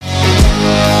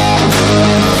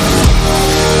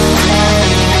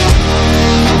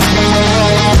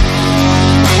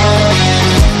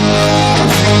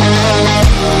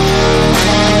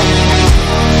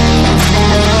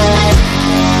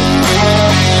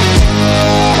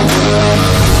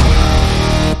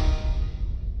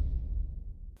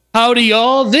Howdy,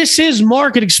 y'all. This is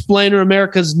Market Explainer,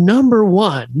 America's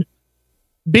 #1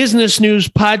 business news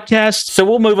podcast. So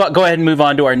we'll move on. Go ahead and move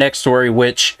on to our next story,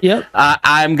 which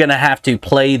I'm gonna have to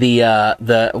play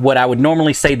the what I would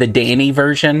normally say the Danny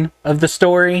version of the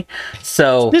story.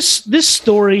 So this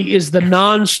story is the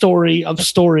non-story of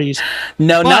stories.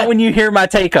 No, not when you hear my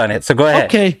take on it. So go ahead.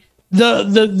 Okay.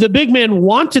 The big man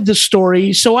wanted the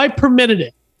story, so I permitted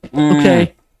it.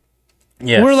 Okay.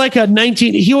 Yes. We're like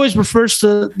he always refers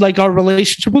to like our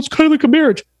relationship. Well, it's kind of like a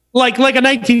marriage. Like a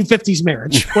 1950s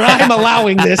marriage where I'm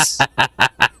allowing this.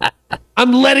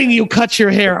 I'm letting you cut your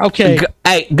hair. Okay.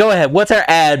 Hey, go ahead. What's our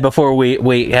ad before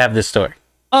we have this story?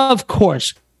 Of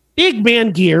course. Big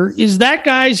Man Gear is that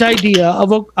guy's idea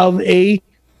of a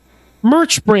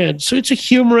merch brand. So it's a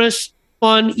humorous,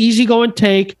 fun, easygoing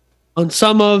take on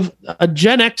some of a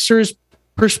Gen Xer's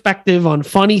perspective on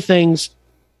funny things.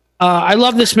 I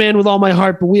love this man with all my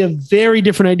heart, but we have very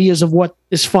different ideas of what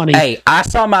is funny. Hey, I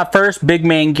saw my first Big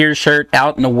Man Gear shirt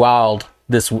out in the wild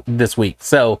this week.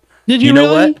 So did you know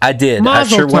really? what? I did.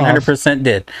 Mazel I sure tov. 100%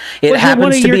 did. It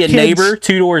happens to be a neighbor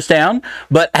 2 doors down,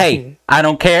 but hey, I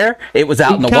don't care. It was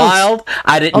out in the wild.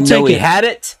 I didn't know he had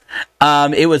it.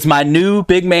 It was my new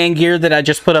Big Man Gear that I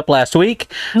just put up last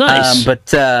week. Nice.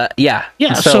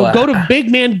 Yeah. So go to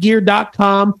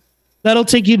bigmangear.com. That'll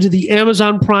take you to the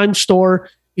Amazon Prime store.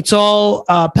 It's all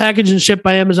packaged and shipped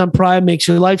by Amazon Prime. Makes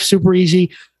your life super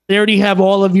easy. They already have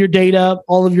all of your data,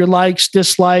 all of your likes,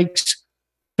 dislikes,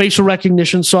 facial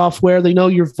recognition software. They know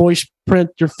your voice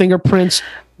print, your fingerprints,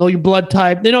 know your blood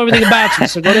type. They know everything about you.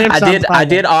 So go to Amazon. I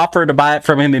did offer to buy it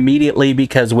from him immediately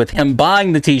because with him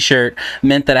buying the T-shirt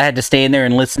meant that I had to stay in there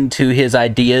and listen to his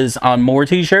ideas on more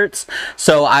T-shirts.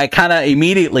 So I kind of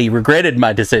immediately regretted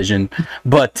my decision.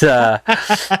 But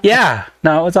yeah,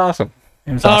 no, it was awesome.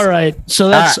 Awesome. All right. So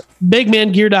that's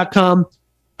bigmangear.com.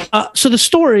 So the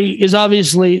story is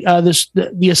obviously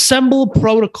the Assemble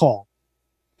protocol.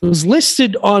 It was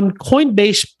listed on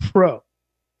Coinbase Pro.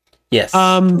 Yes.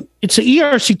 It's an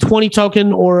ERC20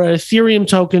 token or an Ethereum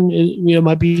token. It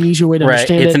might be an easier way to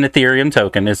understand it. It's an Ethereum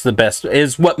token. It's the best,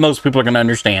 is what most people are going to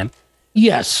understand.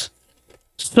 Yes.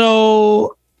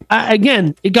 So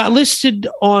again, it got listed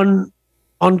on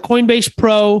Coinbase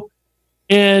Pro.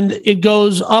 And it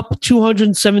goes up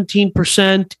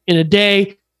 217% in a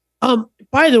day.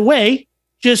 By the way,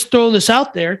 just throwing this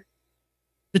out there,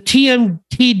 the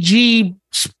TMTG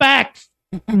SPAC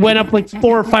went up like 400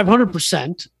 or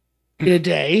 500% in a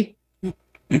day.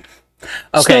 Okay.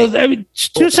 So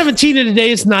 217 in a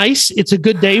day is nice. It's a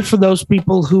good day for those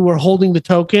people who are holding the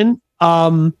token.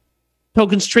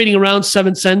 Token's trading around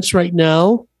 7 cents right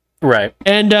now. Right.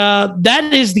 And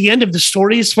that is the end of the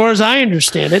story as far as I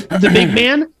understand it. The big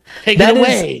man, take it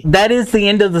away. That is the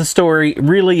end of the story,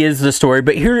 really is the story.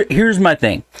 But here's my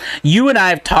thing. You and I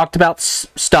have talked about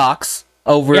stocks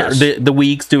over the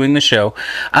weeks doing the show.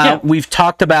 We've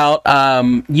talked about,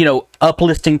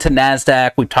 uplisting to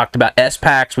NASDAQ. We've talked about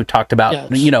SPACs. We've talked about, that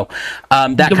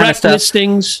direct kind of stuff.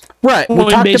 Listings. Right.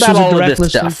 We talked about all of this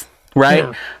stuff. Right.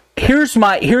 Yeah. Here's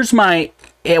my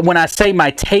when I say my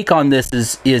take on this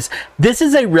is this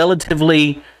is a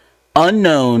relatively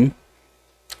unknown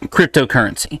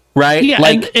cryptocurrency, right? Yeah,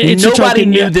 like nobody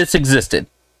knew this existed.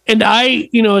 And I,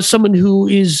 as someone who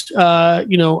is,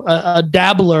 a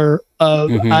dabbler,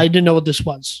 I didn't know what this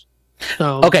was.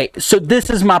 So. Okay, so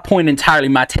this is my point entirely,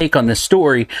 my take on this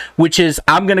story, which is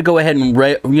I'm going to go ahead and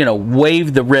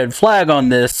wave the red flag on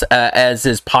this as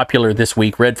is popular this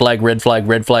week. Red flag, red flag,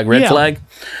 red flag, red flag.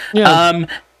 Yeah.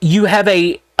 You have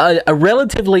a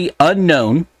relatively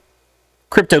unknown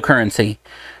cryptocurrency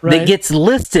that gets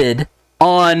listed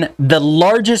on the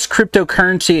largest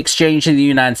cryptocurrency exchange in the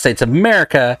United States of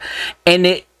America, and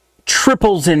it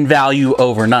triples in value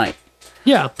overnight.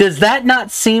 Yeah. Does that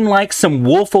not seem like some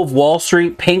Wolf of Wall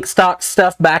Street pink stock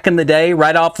stuff back in the day,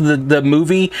 right off the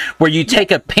movie, where you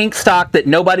take a pink stock that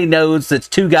nobody knows, that's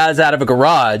 2 guys out of a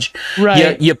garage,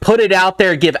 right? You put it out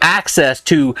there, give access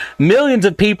to millions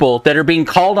of people that are being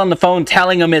called on the phone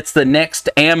telling them it's the next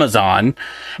Amazon,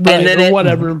 right,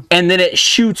 and then it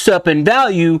shoots up in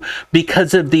value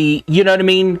because of the, you know what I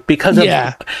mean? Because of,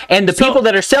 and the people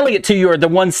that are selling it to you are the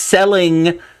ones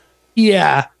selling.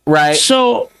 Yeah. Right.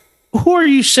 So, who are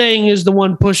you saying is the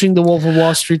one pushing the Wolf of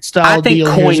Wall Street style deal?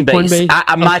 I think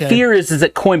Coinbase. My fear is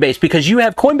that Coinbase, because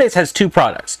Coinbase has 2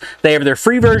 products. They have their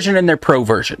free version and their pro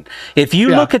version. If you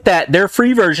look at that, their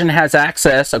free version has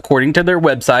access, according to their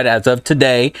website as of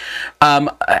today,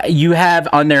 you have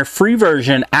on their free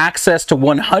version access to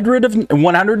 107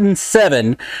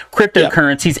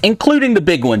 cryptocurrencies, including the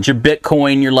big ones, your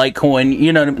Bitcoin, your Litecoin,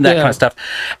 that kind of stuff.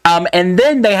 And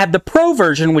then they have the pro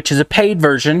version, which is a paid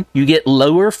version. You get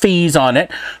lower fees fees on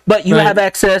it, but you have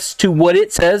access to what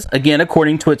it says, again,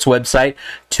 according to its website,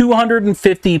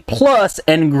 250 plus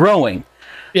and growing.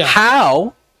 Yeah.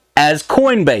 How, as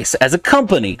Coinbase, as a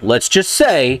company, let's just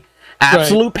say,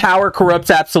 absolute power corrupts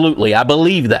absolutely. I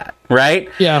believe that, right?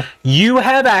 Yeah. You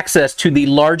have access to the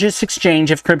largest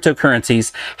exchange of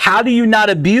cryptocurrencies. How do you not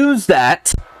abuse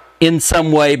that in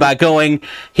some way by going,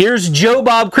 here's Joe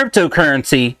Bob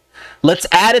cryptocurrency, let's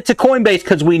add it to Coinbase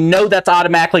because we know that's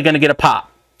automatically going to get a pop.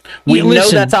 We know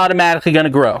that's automatically going to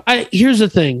grow. Here's the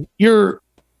thing. Your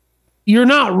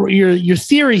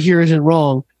theory here isn't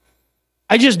wrong.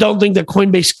 I just don't think that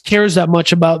Coinbase cares that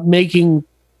much about making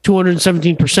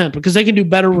 217% because they can do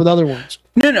better with other ones.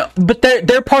 No, but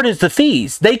their part is the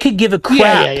fees. They could give a crap.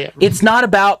 Yeah. It's not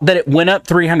about that it went up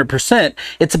 300%.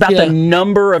 It's about the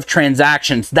number of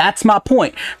transactions. That's my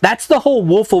point. That's the whole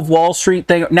Wolf of Wall Street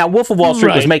thing. Now, Wolf of Wall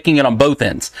Street was making it on both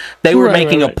ends. They were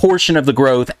making a portion of the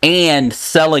growth and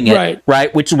selling it,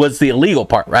 right? Which was the illegal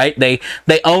part, right? They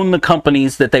own the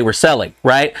companies that they were selling,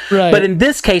 right? But in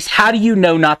this case, how do you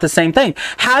know not the same thing?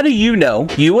 How do you know,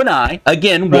 you and I,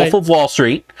 again, Wolf of Wall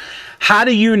Street, how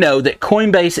do you know that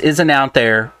Coinbase isn't out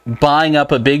there buying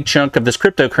up a big chunk of this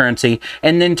cryptocurrency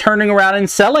and then turning around and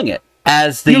selling it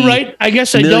as the You're right. I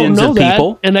guess I don't know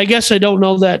that. And I guess I don't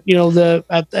know that,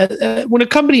 when a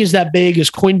company is that big as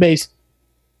Coinbase,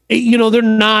 they're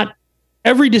not,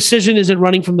 every decision isn't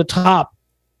running from the top.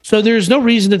 So there's no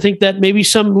reason to think that maybe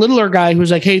some littler guy who's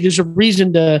like, hey, there's a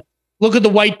reason to look at the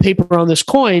white paper on this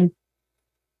coin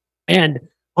and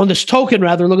on this token,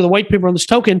 rather, look at the white paper on this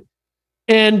token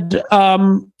and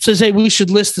says, hey, we should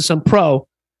list this on Pro.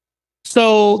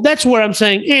 So that's where I'm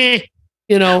saying,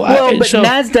 Well, but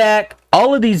NASDAQ,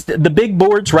 all of these, the big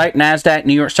boards, right? NASDAQ,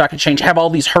 New York Stock Exchange, have all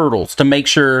these hurdles to make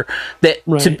sure that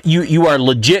you are a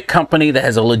legit company that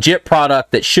has a legit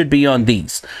product that should be on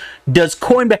these.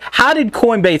 How did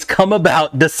Coinbase come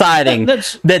about deciding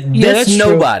that's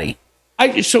nobody?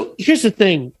 So here's the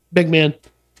thing, big man.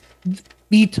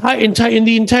 In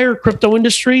the entire crypto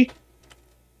industry,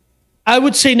 I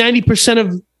would say 90%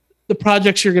 of the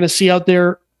projects you're going to see out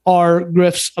there are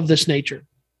grifts of this nature.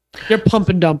 They're pump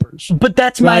and dumpers. But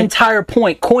that's my entire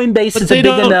point. Coinbase is big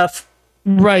enough.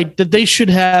 Right. That they should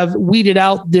have weeded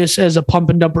out this as a pump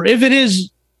and dumper. If it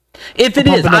is,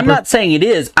 I'm not saying it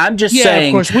is. I'm just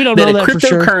saying of course, we don't that know a that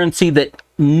cryptocurrency that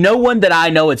no one that I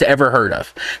know has ever heard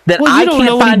of, that I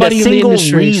can't find a single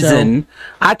reason.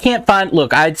 I can't find.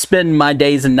 Look, I'd spend my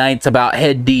days and nights about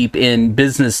head deep in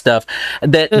business stuff.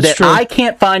 That I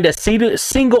can't find a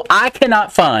single. I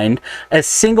cannot find a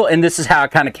single. And this is how I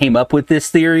kind of came up with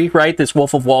this theory, right? This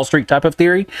Wolf of Wall Street type of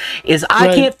theory is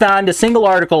I can't find a single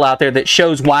article out there that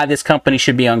shows why this company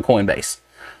should be on Coinbase.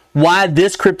 Why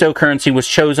this cryptocurrency was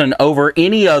chosen over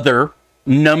any other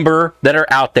number that are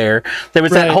out there. There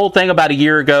was that whole thing about a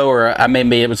year ago, or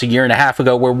maybe it was a year and a half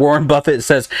ago, where Warren Buffett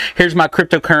says, here's my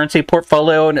cryptocurrency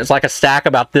portfolio, and it's like a stack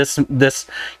about this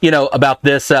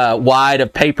wide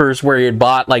of papers where he had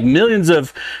bought like millions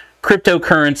of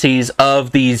cryptocurrencies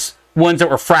of these ones that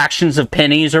were fractions of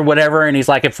pennies or whatever, and he's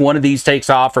like, if one of these takes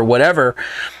off or whatever.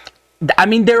 I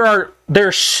mean, there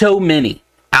are so many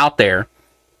out there.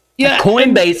 Yeah,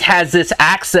 Coinbase has this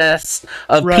access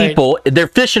of people. They're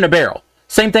fish in a barrel.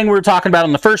 Same thing we were talking about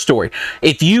on the first story.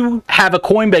 If you have a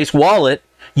Coinbase wallet,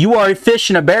 you are a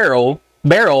fish in a barrel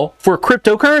for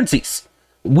cryptocurrencies.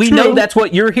 We know that's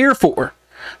what you're here for.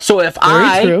 So if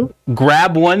I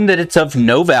grab one that it's of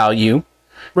no value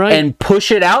and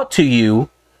push it out to you,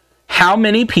 how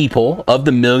many people of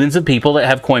the millions of people that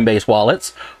have Coinbase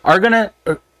wallets are going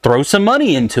to throw some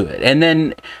money into it, and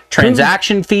then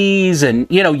transaction fees and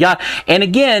and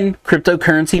again,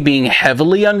 cryptocurrency being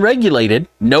heavily unregulated,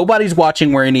 nobody's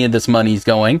watching where any of this money's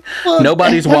going. Well,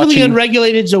 nobody's watching.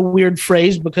 Unregulated is a weird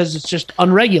phrase because it's just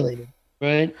unregulated,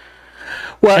 right?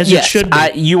 Well, yes,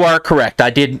 you are correct. I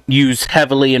did use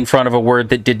heavily in front of a word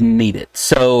that didn't need it.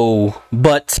 So,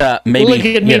 but maybe look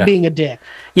at me being a dick.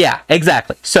 Yeah,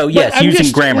 exactly. So yes,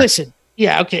 using grammar. Listen,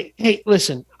 okay. Hey,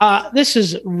 listen.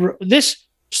 This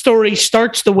story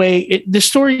starts the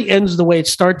story ends the way it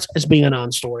starts, as being a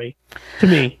non-story to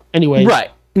me anyway. Right.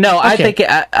 No, okay. I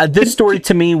think this story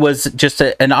to me was just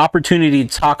an opportunity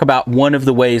to talk about one of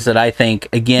the ways that I think,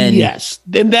 again. Yes.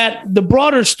 And that the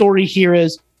broader story here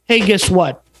is, hey, guess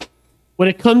what? When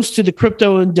it comes to the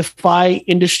crypto and DeFi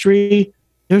industry,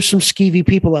 there's some skeevy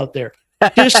people out there.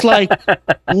 Just like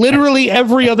literally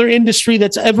every other industry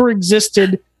that's ever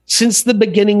existed since the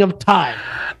beginning of time.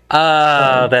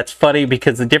 That's funny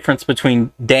because the difference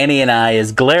between Danny and I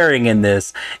is glaring in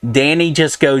this. Danny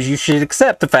just goes, you should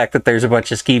accept the fact that there's a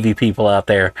bunch of skeevy people out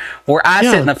there. Where I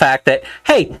sit in the fact that,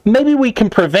 hey, maybe we can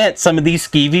prevent some of these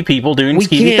skeevy people doing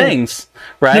skeevy things.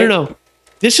 Right? No.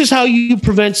 This is how you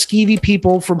prevent skeevy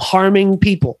people from harming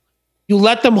people. You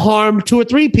let them harm 2 or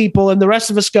 3 people, and the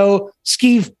rest of us go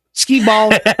skee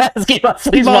ball,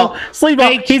 sleeve ball.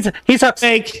 He's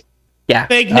fake. Yeah,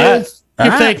 fake news.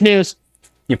 You're fake news.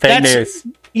 You're fake news.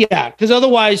 Yeah, because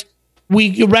otherwise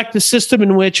we erect a system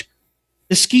in which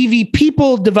the skeevy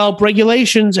people develop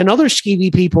regulations, and other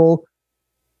skeevy people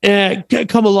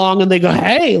come along and they go,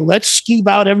 "Hey, let's skeeve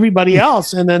out everybody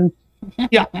else," and then.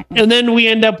 Yeah, and then we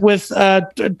end up with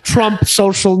Trump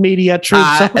social media truth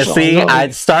social. See, I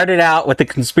started out with the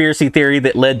conspiracy theory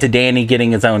that led to Danny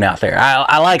getting his own out there.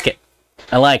 I like it.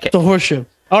 I like it. The horseshoe.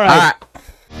 All right.